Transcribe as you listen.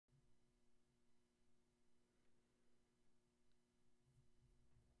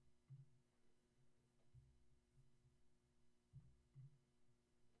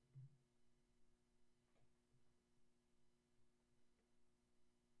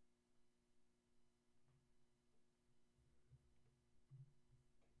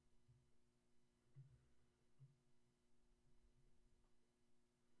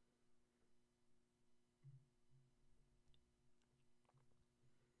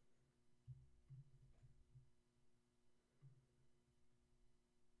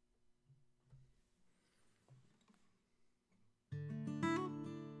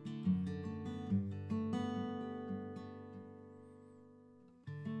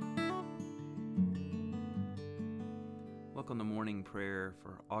Welcome to morning prayer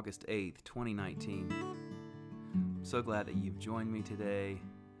for August 8th, 2019. I'm so glad that you've joined me today.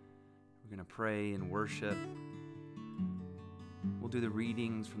 We're going to pray and worship. We'll do the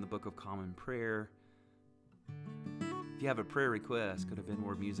readings from the Book of Common Prayer. If you have a prayer request, go to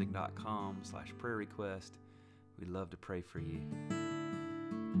vinwardmusic.com/prayer request. We'd love to pray for you.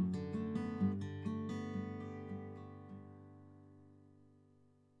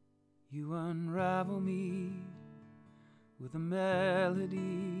 You unravel me with a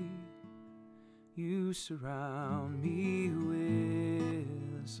melody. You surround me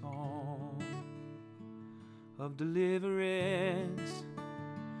with a song of deliverance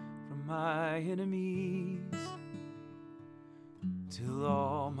from my enemies, till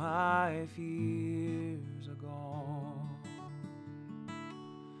all my fears are gone.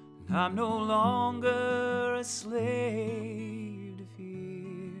 And I'm no longer a slave to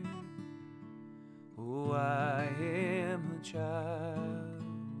fear. Oh, I am a child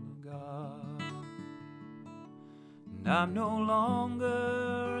of God. And I'm no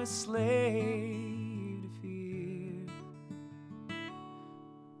longer a slave to fear.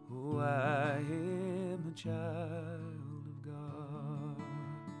 Oh, I am a child of God.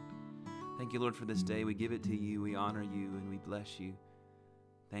 Thank you, Lord, for this day. We give it to you, we honor you, and we bless you.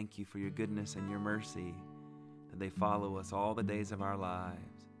 Thank you for your goodness and your mercy, that they follow us all the days of our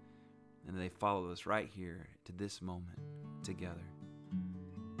lives, and they follow us right here to this moment together.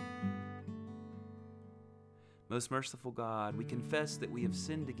 Most merciful God, we confess that we have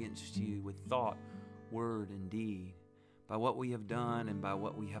sinned against you with thought, word, and deed, by what we have done and by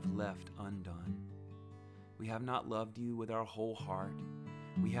what we have left undone. We have not loved you with our whole heart.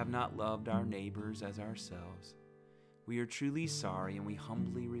 We have not loved our neighbors as ourselves. We are truly sorry, and we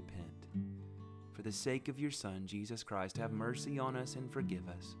humbly repent. For the sake of your Son, Jesus Christ, have mercy on us and forgive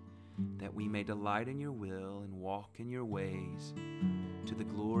us, that we may delight in your will and walk in your ways, to the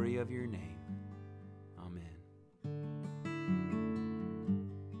glory of your name. Amen.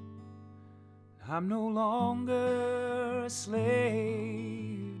 I'm no longer a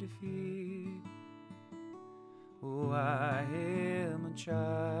slave to fear. Oh, I am a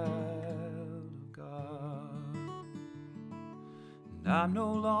child of God. And I'm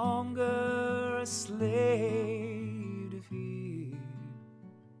no longer a slave to fear.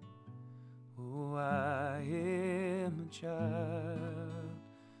 Oh, I am a child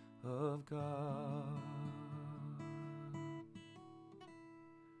of God.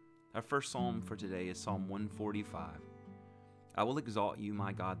 Our first psalm for today is Psalm 145. I will exalt you,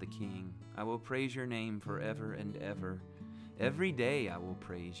 my God the King. I will praise your name forever and ever. Every day I will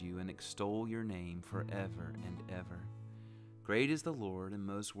praise you and extol your name forever and ever. Great is the Lord and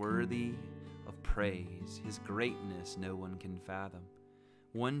most worthy of praise. His greatness no one can fathom.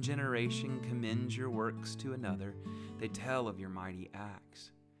 One generation commends your works to another. They tell of your mighty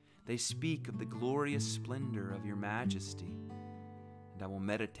acts. They speak of the glorious splendor of your majesty. And I will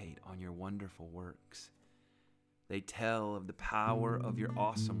meditate on your wonderful works. They tell of the power of your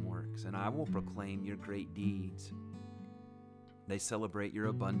awesome works, and I will proclaim your great deeds. They celebrate your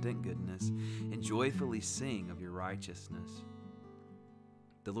abundant goodness and joyfully sing of your righteousness.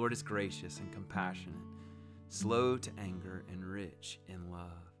 The Lord is gracious and compassionate, slow to anger and rich in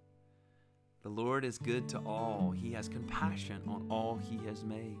love. The Lord is good to all. He has compassion on all he has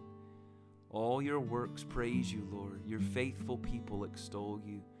made. All your works praise you, Lord. Your faithful people extol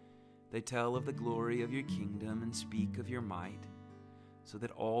you. They tell of the glory of your kingdom and speak of your might, so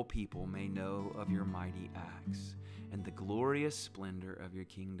that all people may know of your mighty acts and the glorious splendor of your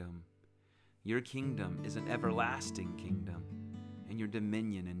kingdom. Your kingdom is an everlasting kingdom, and your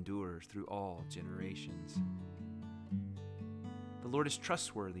dominion endures through all generations. The Lord is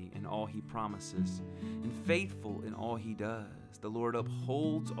trustworthy in all he promises, and faithful in all he does. The Lord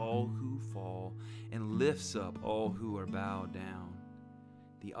upholds all who fall and lifts up all who are bowed down.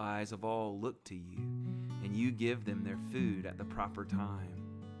 The eyes of all look to you, and you give them their food at the proper time.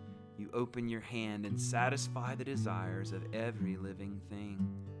 You open your hand and satisfy the desires of every living thing.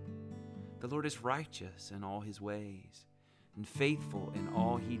 The Lord is righteous in all his ways, and faithful in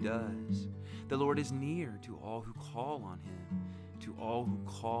all he does. The Lord is near to all who call on him, to all who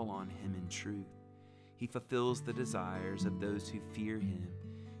call on him in truth. He fulfills the desires of those who fear him.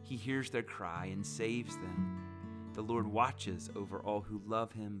 He hears their cry and saves them. The Lord watches over all who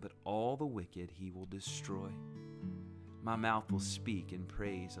love him, but all the wicked he will destroy. My mouth will speak in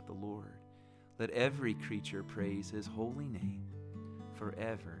praise of the Lord. Let every creature praise his holy name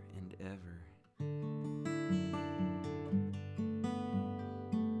forever and ever.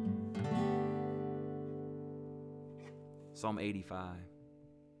 Psalm 85.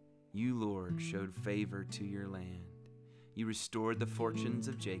 You, Lord, showed favor to your land. You restored the fortunes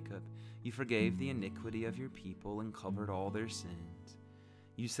of Jacob. You forgave the iniquity of your people and covered all their sins.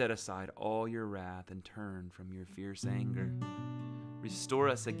 You set aside all your wrath and turned from your fierce anger. Restore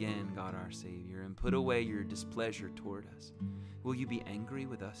us again, God our Savior, and put away your displeasure toward us. Will you be angry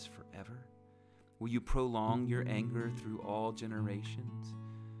with us forever? Will you prolong your anger through all generations?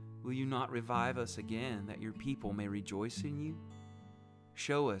 Will you not revive us again, that your people may rejoice in you?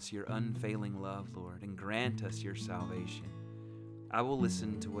 Show us your unfailing love, Lord, and grant us your salvation. I will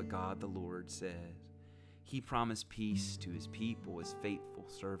listen to what God the Lord says. He promised peace to his people as faithful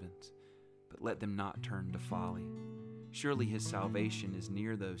servants, but let them not turn to folly. Surely his salvation is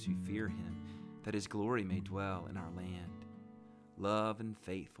near those who fear him, that his glory may dwell in our land. Love and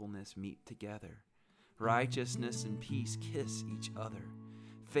faithfulness meet together. Righteousness and peace kiss each other.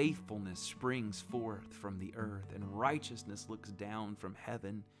 Faithfulness springs forth from the earth, and righteousness looks down from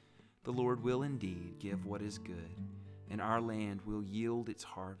heaven. The Lord will indeed give what is good, and our land will yield its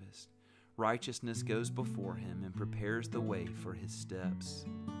harvest. Righteousness goes before him and prepares the way for his steps.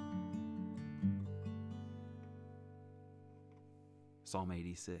 Psalm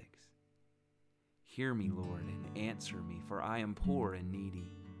 86. Hear me, Lord, and answer me, for I am poor and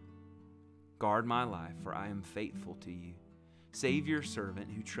needy. Guard my life, for I am faithful to you. Save your servant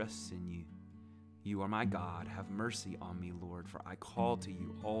who trusts in you. You are my God. Have mercy on me, Lord, for I call to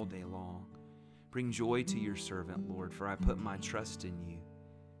you all day long. Bring joy to your servant, Lord, for I put my trust in you.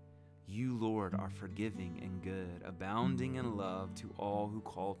 You, Lord, are forgiving and good, abounding in love to all who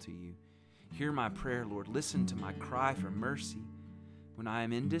call to you. Hear my prayer, Lord. Listen to my cry for mercy. When I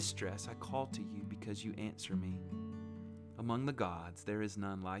am in distress, I call to you because you answer me. Among the gods, there is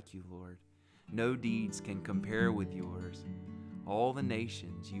none like you, Lord. No deeds can compare with yours. All the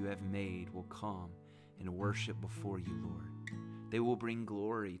nations you have made will come and worship before you, Lord. They will bring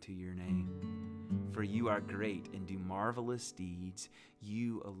glory to your name. For you are great and do marvelous deeds.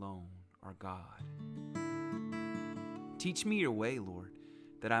 You alone are God. Teach me your way, Lord,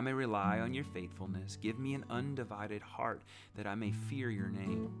 that I may rely on your faithfulness. Give me an undivided heart, that I may fear your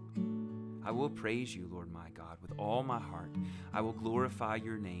name. I will praise you, Lord my God, with all my heart. I will glorify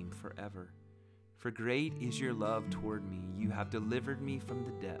your name forever. For great is your love toward me. You have delivered me from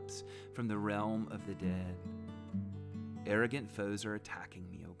the depths, from the realm of the dead. Arrogant foes are attacking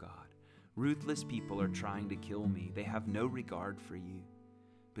me, O God. Ruthless people are trying to kill me. They have no regard for you.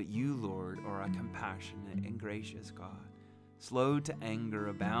 But you, Lord, are a compassionate and gracious God, slow to anger,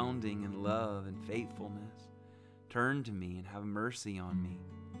 abounding in love and faithfulness. Turn to me and have mercy on me.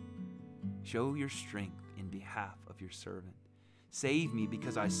 Show your strength in behalf of your servant. Save me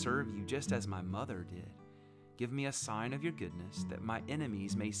because I serve you just as my mother did. Give me a sign of your goodness, that my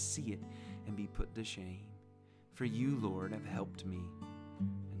enemies may see it and be put to shame. For you, Lord, have helped me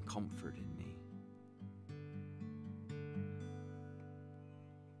and comforted me.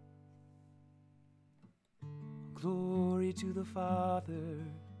 Glory to the Father,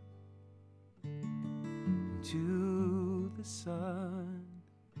 and to the Son,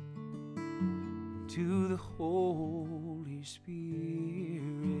 and to the Holy Spirit,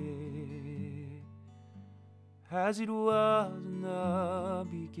 as it was in the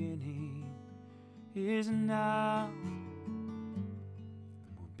beginning, is now, and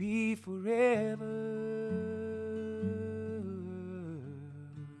will be forever.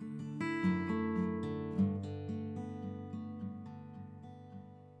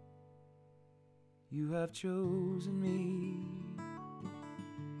 You have chosen me.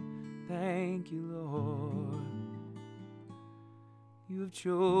 Thank you, Lord. You have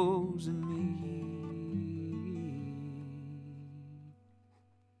chosen me.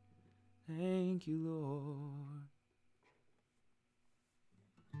 Thank you, Lord.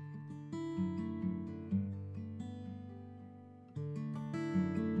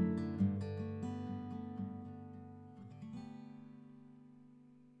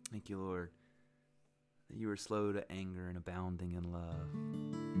 Thank you, Lord, that you are slow to anger and abounding in love.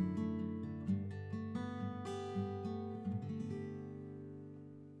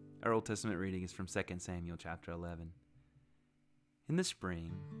 Our Old Testament reading is from 2 Samuel chapter 11. In the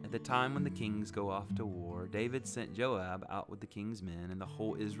spring, at the time when the kings go off to war, David sent Joab out with the king's men and the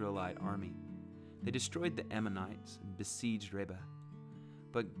whole Israelite army. They destroyed the Ammonites and besieged Rabbah,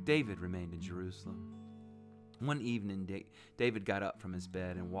 but David remained in Jerusalem. One evening, David got up from his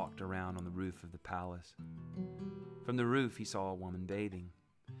bed and walked around on the roof of the palace. From the roof, he saw a woman bathing.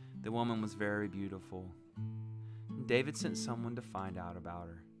 The woman was very beautiful. David sent someone to find out about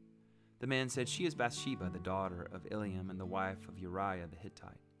her. The man said, "She is Bathsheba, the daughter of Eliam and the wife of Uriah the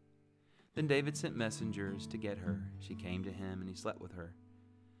Hittite." Then David sent messengers to get her. She came to him, and he slept with her.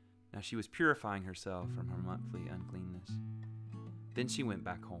 Now she was purifying herself from her monthly uncleanness. Then she went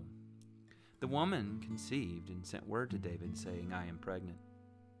back home. The woman conceived and sent word to David, saying, I am pregnant.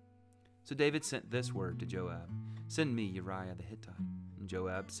 So David sent this word to Joab, Send me Uriah the Hittite. And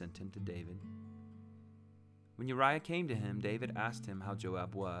Joab sent him to David. When Uriah came to him, David asked him how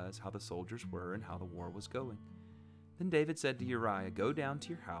Joab was, how the soldiers were, and how the war was going. Then David said to Uriah, Go down to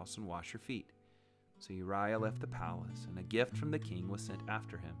your house and wash your feet. So Uriah left the palace, and a gift from the king was sent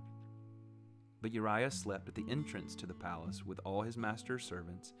after him. But Uriah slept at the entrance to the palace with all his master's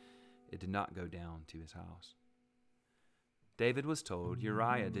servants. It did not go down to his house. David was told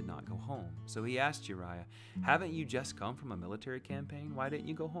Uriah did not go home. So he asked Uriah, Haven't you just come from a military campaign? Why didn't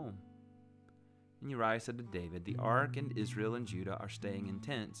you go home? And Uriah said to David, The ark and Israel and Judah are staying in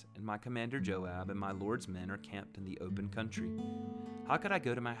tents, and my commander Joab and my Lord's men are camped in the open country. How could I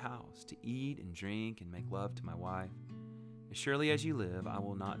go to my house to eat and drink and make love to my wife? As surely as you live, I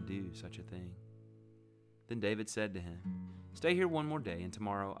will not do such a thing. Then David said to him, Stay here one more day, and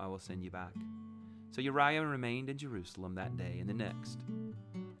tomorrow I will send you back. So Uriah remained in Jerusalem that day and the next.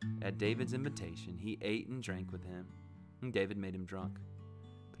 At David's invitation, he ate and drank with him, and David made him drunk.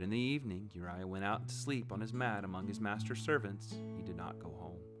 But in the evening, Uriah went out to sleep on his mat among his master's servants. He did not go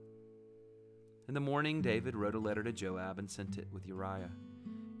home. In the morning, David wrote a letter to Joab and sent it with Uriah.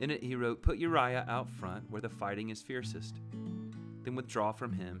 In it he wrote, Put Uriah out front where the fighting is fiercest. Then withdraw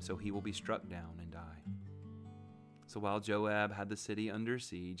from him, so he will be struck down and die. So while Joab had the city under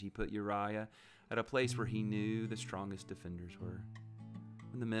siege, he put Uriah at a place where he knew the strongest defenders were.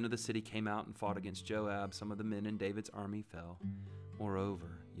 When the men of the city came out and fought against Joab, some of the men in David's army fell.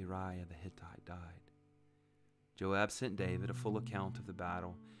 Moreover, Uriah the Hittite died. Joab sent David a full account of the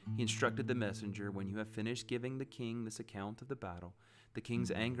battle. He instructed the messenger, When you have finished giving the king this account of the battle, the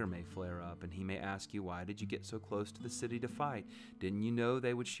king's anger may flare up, and he may ask you, Why did you get so close to the city to fight? Didn't you know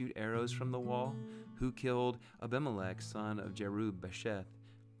they would shoot arrows from the wall? Who killed Abimelech, son of Jerub-Besheth?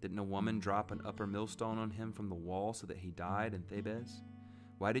 Didn't a woman drop an upper millstone on him from the wall so that he died in Thebez?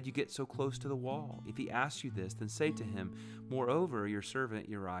 Why did you get so close to the wall? If he asks you this, then say to him, Moreover, your servant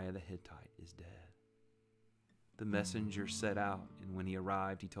Uriah the Hittite is dead. The messenger set out, and when he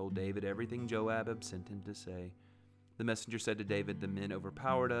arrived, he told David everything Joab had sent him to say. The messenger said to David, The men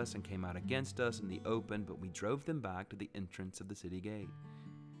overpowered us and came out against us in the open, but we drove them back to the entrance of the city gate.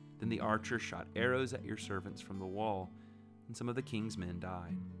 Then the archer shot arrows at your servants from the wall, and some of the king's men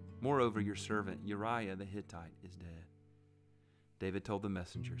died. Moreover, your servant Uriah the Hittite is dead. David told the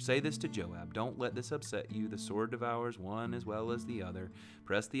messenger, Say this to Joab, Don't let this upset you. The sword devours one as well as the other.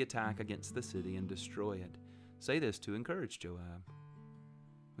 Press the attack against the city and destroy it. Say this to encourage Joab.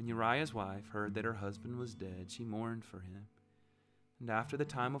 When Uriah's wife heard that her husband was dead, she mourned for him. And after the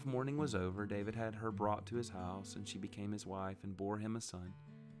time of mourning was over, David had her brought to his house, and she became his wife and bore him a son.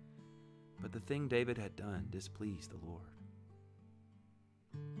 But the thing David had done displeased the Lord.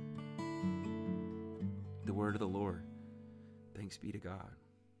 The word of the Lord. Thanks be to God.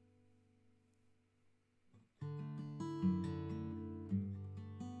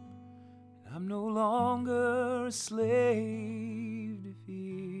 I'm no longer a slave to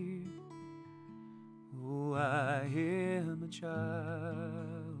fear. Oh, I am a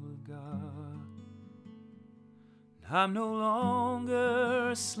child of God. I'm no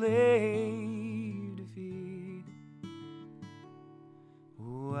longer a slave to fear.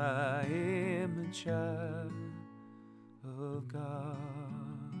 Oh, I am a child of God.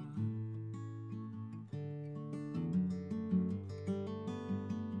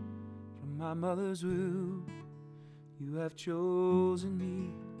 From my mother's womb, you have chosen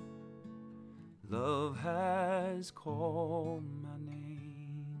me. Love has called my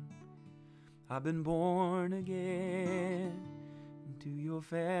name. I've been born again into your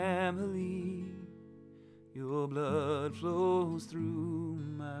family. Your blood flows through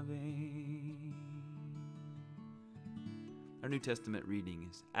my veins. Our New Testament reading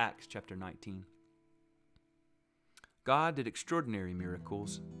is Acts chapter 19. God did extraordinary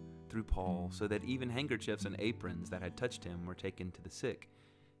miracles through Paul, so that even handkerchiefs and aprons that had touched him were taken to the sick,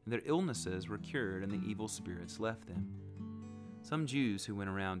 and their illnesses were cured, and the evil spirits left them. Some Jews who went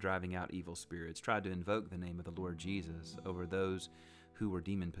around driving out evil spirits tried to invoke the name of the Lord Jesus over those who were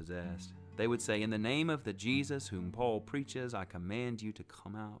demon-possessed. They would say, In the name of the Jesus whom Paul preaches, I command you to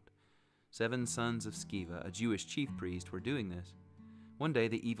come out. 7 sons of Sceva, a Jewish chief priest, were doing this. One day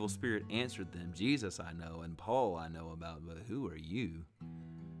the evil spirit answered them, Jesus I know, and Paul I know about, but who are you?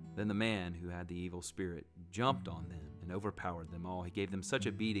 Then the man who had the evil spirit jumped on them and overpowered them all. He gave them such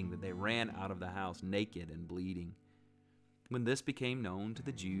a beating that they ran out of the house naked and bleeding. When this became known to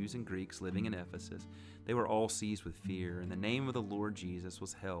the Jews and Greeks living in Ephesus, they were all seized with fear, and the name of the Lord Jesus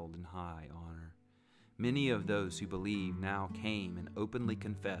was held in high honor. Many of those who believed now came and openly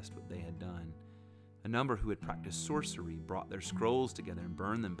confessed what they had done. A number who had practiced sorcery brought their scrolls together and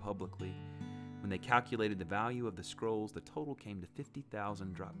burned them publicly. When they calculated the value of the scrolls, the total came to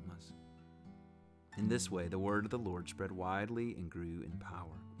 50,000 drachmas. In this way, the word of the Lord spread widely and grew in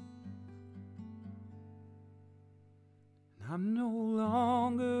power. I'm no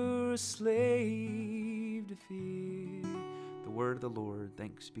longer a slave to fear. The word of the Lord,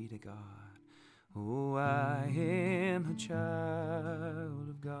 thanks be to God. Oh, I am a child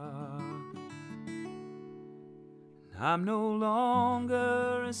of God. I'm no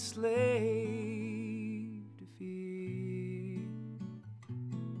longer a slave to fear.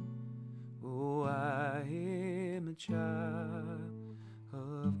 Oh, I am a child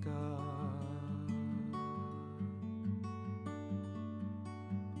of God.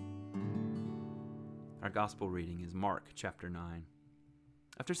 Our gospel reading is Mark chapter 9.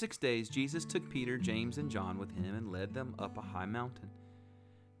 After 6 days, Jesus took Peter, James, and John with him and led them up a high mountain,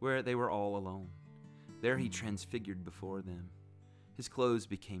 where they were all alone. There he transfigured before them. His clothes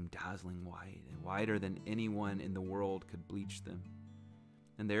became dazzling white, and whiter than anyone in the world could bleach them.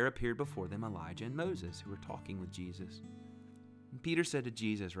 And there appeared before them Elijah and Moses, who were talking with Jesus. And Peter said to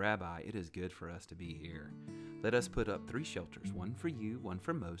Jesus, "Rabbi, it is good for us to be here. Let us put up 3 shelters, one for you, one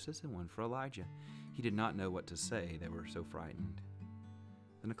for Moses, and one for Elijah." He did not know what to say. They were so frightened.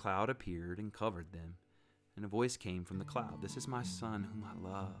 Then a cloud appeared and covered them, and a voice came from the cloud, "This is my son whom I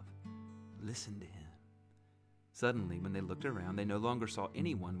love. Listen to him." Suddenly, when they looked around, they no longer saw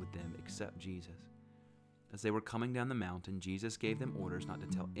anyone with them except Jesus. As they were coming down the mountain, Jesus gave them orders not to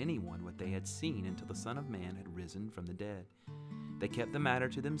tell anyone what they had seen until the Son of Man had risen from the dead. They kept the matter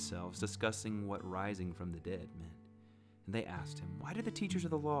to themselves, discussing what rising from the dead meant. And they asked him, "Why do the teachers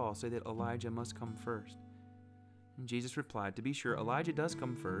of the law say that Elijah must come first?" And Jesus replied, "To be sure, Elijah does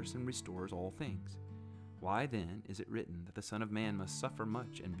come first and restores all things. Why then is it written that the Son of Man must suffer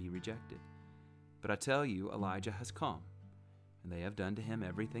much and be rejected? But I tell you, Elijah has come, and they have done to him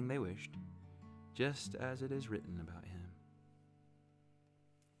everything they wished, just as it is written about him."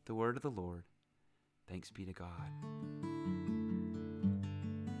 The word of the Lord. Thanks be to God.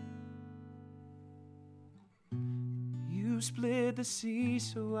 You split the sea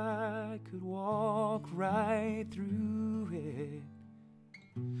so I could walk right through it.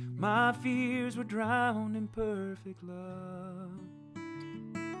 My fears were drowned in perfect love.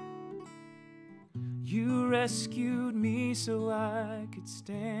 You rescued me so I could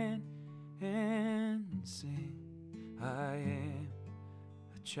stand and sing. I am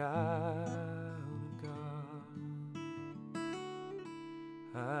a child of God.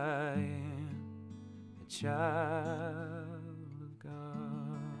 I am a child of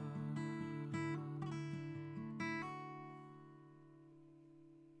God.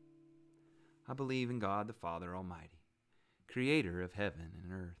 I believe in God the Father Almighty, creator of heaven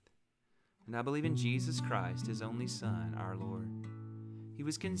and earth. And I believe in Jesus Christ, his only Son, our Lord. He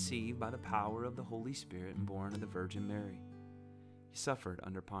was conceived by the power of the Holy Spirit and born of the Virgin Mary. He suffered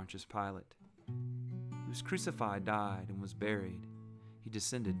under Pontius Pilate. He was crucified, died, and was buried. He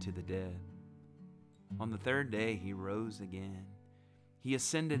descended to the dead. On the 3rd day he rose again. He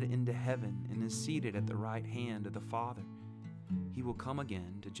ascended into heaven and is seated at the right hand of the Father. He will come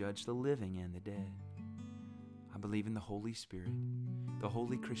again to judge the living and the dead. I believe in the Holy Spirit, the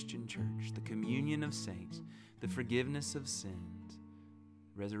holy Christian church, the communion of saints, the forgiveness of sins,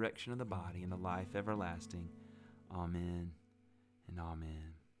 resurrection of the body, and the life everlasting. Amen and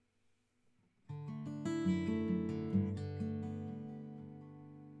amen.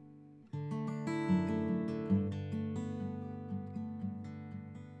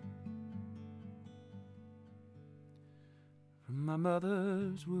 From my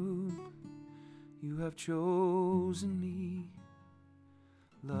mother's womb, you have chosen me.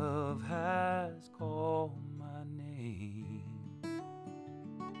 Love has called my name.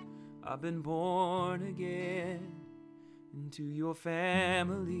 I've been born again into your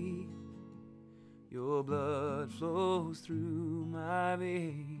family. Your blood flows through my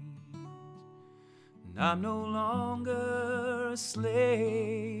veins. And I'm no longer a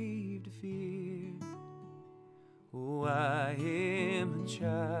slave to fear. Oh, I am a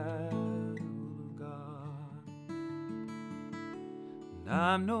child of God. And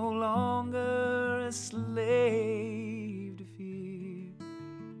I'm no longer a slave to fear.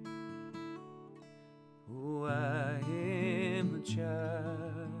 Oh, I am a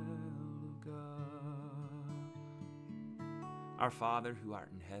child of God. Our Father who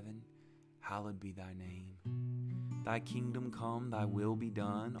art in heaven, hallowed be thy name. Thy kingdom come, thy will be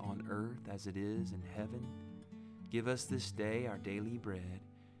done on earth as it is in heaven. Give us this day our daily bread,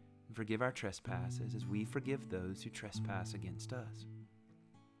 and forgive our trespasses as we forgive those who trespass against us.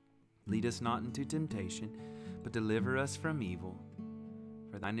 Lead us not into temptation, but deliver us from evil.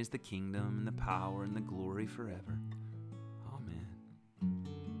 For thine is the kingdom and the power and the glory forever. Amen.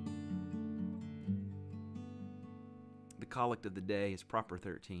 The collect of the day is Proper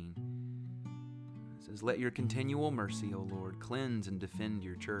 13. It says, Let your continual mercy, O Lord, cleanse and defend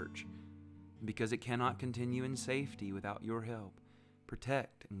your church. And because it cannot continue in safety without your help,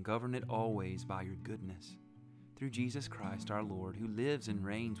 protect and govern it always by your goodness. Through Jesus Christ our Lord, who lives and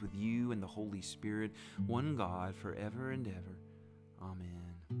reigns with you and the Holy Spirit, one God, forever and ever. Amen.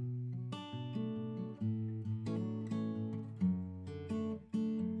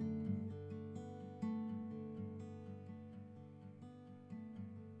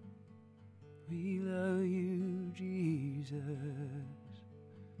 We love you, Jesus.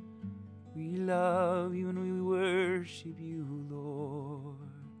 We love you and we worship you, Lord.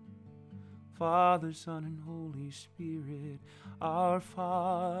 Father, Son, and Holy Spirit, our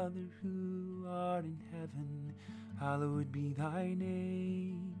Father who art in heaven, hallowed be thy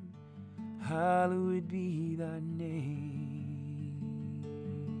name. Hallowed be thy name.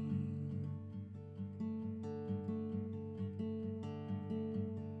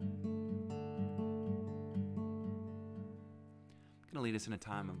 I'm going to lead us in a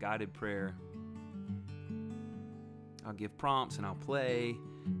time of guided prayer. I'll give prompts and I'll play,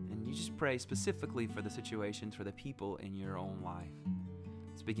 and you just pray specifically for the situations, for the people in your own life.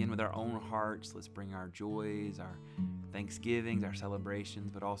 Let's begin with our own hearts. Let's bring our joys, our thanksgivings, our celebrations,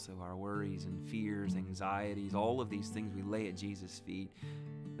 but also our worries and fears, anxieties, all of these things we lay at Jesus' feet,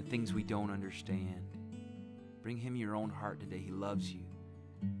 the things we don't understand. Bring him your own heart today. He loves you.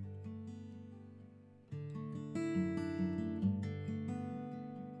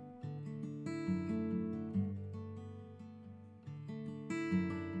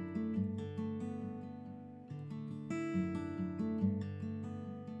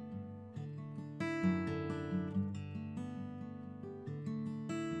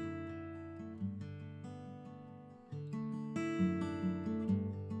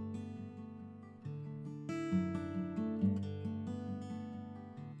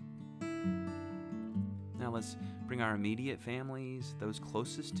 Now let's bring our immediate families, those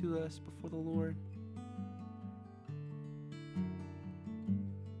closest to us, before the Lord.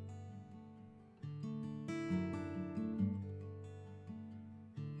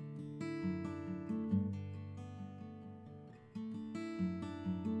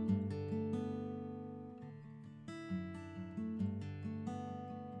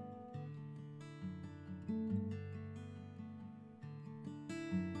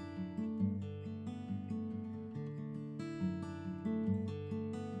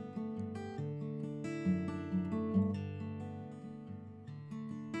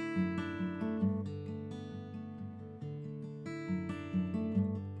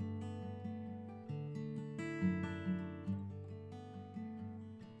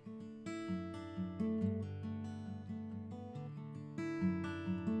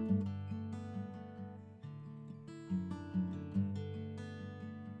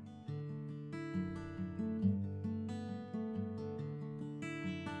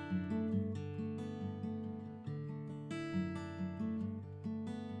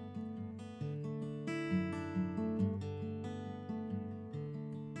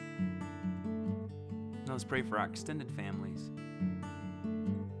 Now let's pray for our extended families.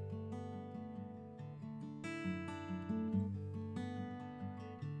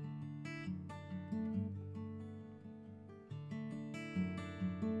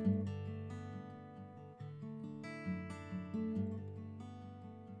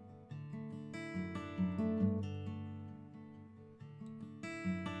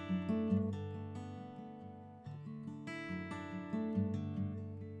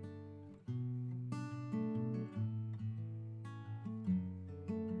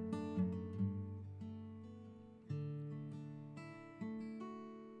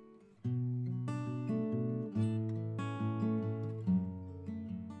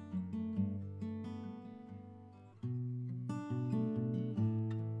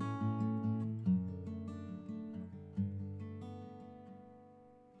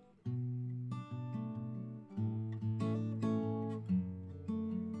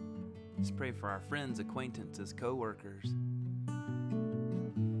 Let's pray for our friends, acquaintances, co-workers.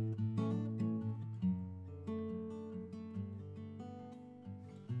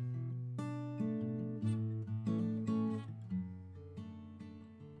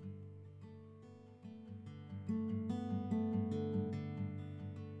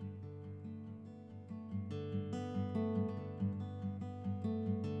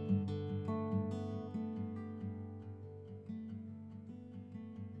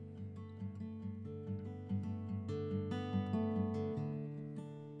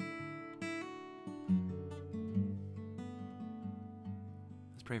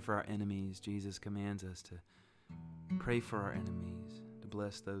 Pray for our enemies. Jesus commands us to pray for our enemies, to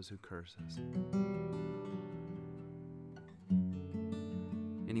bless those who curse us.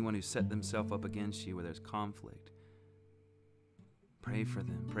 Anyone who set themselves up against you where there's conflict, pray for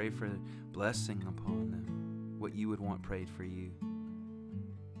them. Pray for blessing upon them, what you would want prayed for you.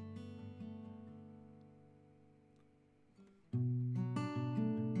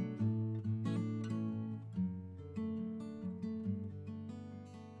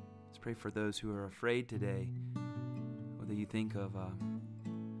 Let's pray for those who are afraid today, whether you think of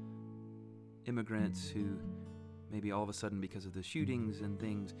immigrants who maybe all of a sudden, because of the shootings and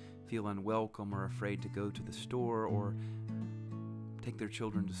things, feel unwelcome or afraid to go to the store or take their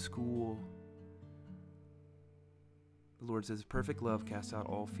children to school. The Lord says, perfect love casts out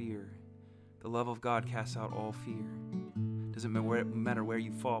all fear. The love of God casts out all fear. Doesn't matter where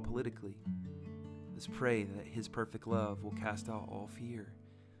you fall politically. Let's pray that His perfect love will cast out all fear.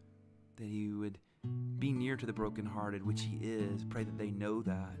 That He would be near to the brokenhearted, which He is. Pray that they know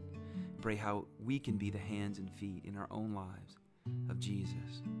that. Pray how we can be the hands and feet in our own lives of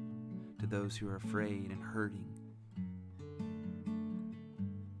Jesus to those who are afraid and hurting.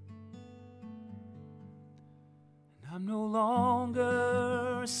 And I'm no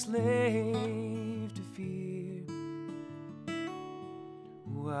longer a slave to fear.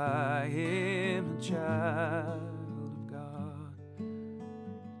 Oh, I am a child of God.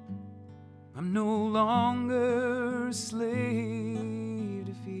 I'm no longer a slave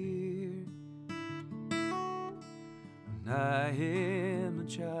to fear. I am a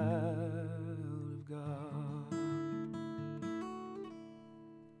child of God.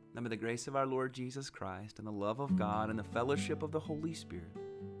 Now may the grace of our Lord Jesus Christ and the love of God and the fellowship of the Holy Spirit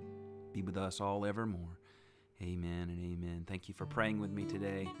be with us all evermore. Amen and amen. Thank you for praying with me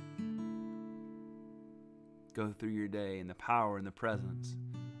today. Go through your day in the power and the presence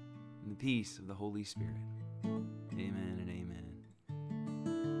and the peace of the Holy Spirit. Amen.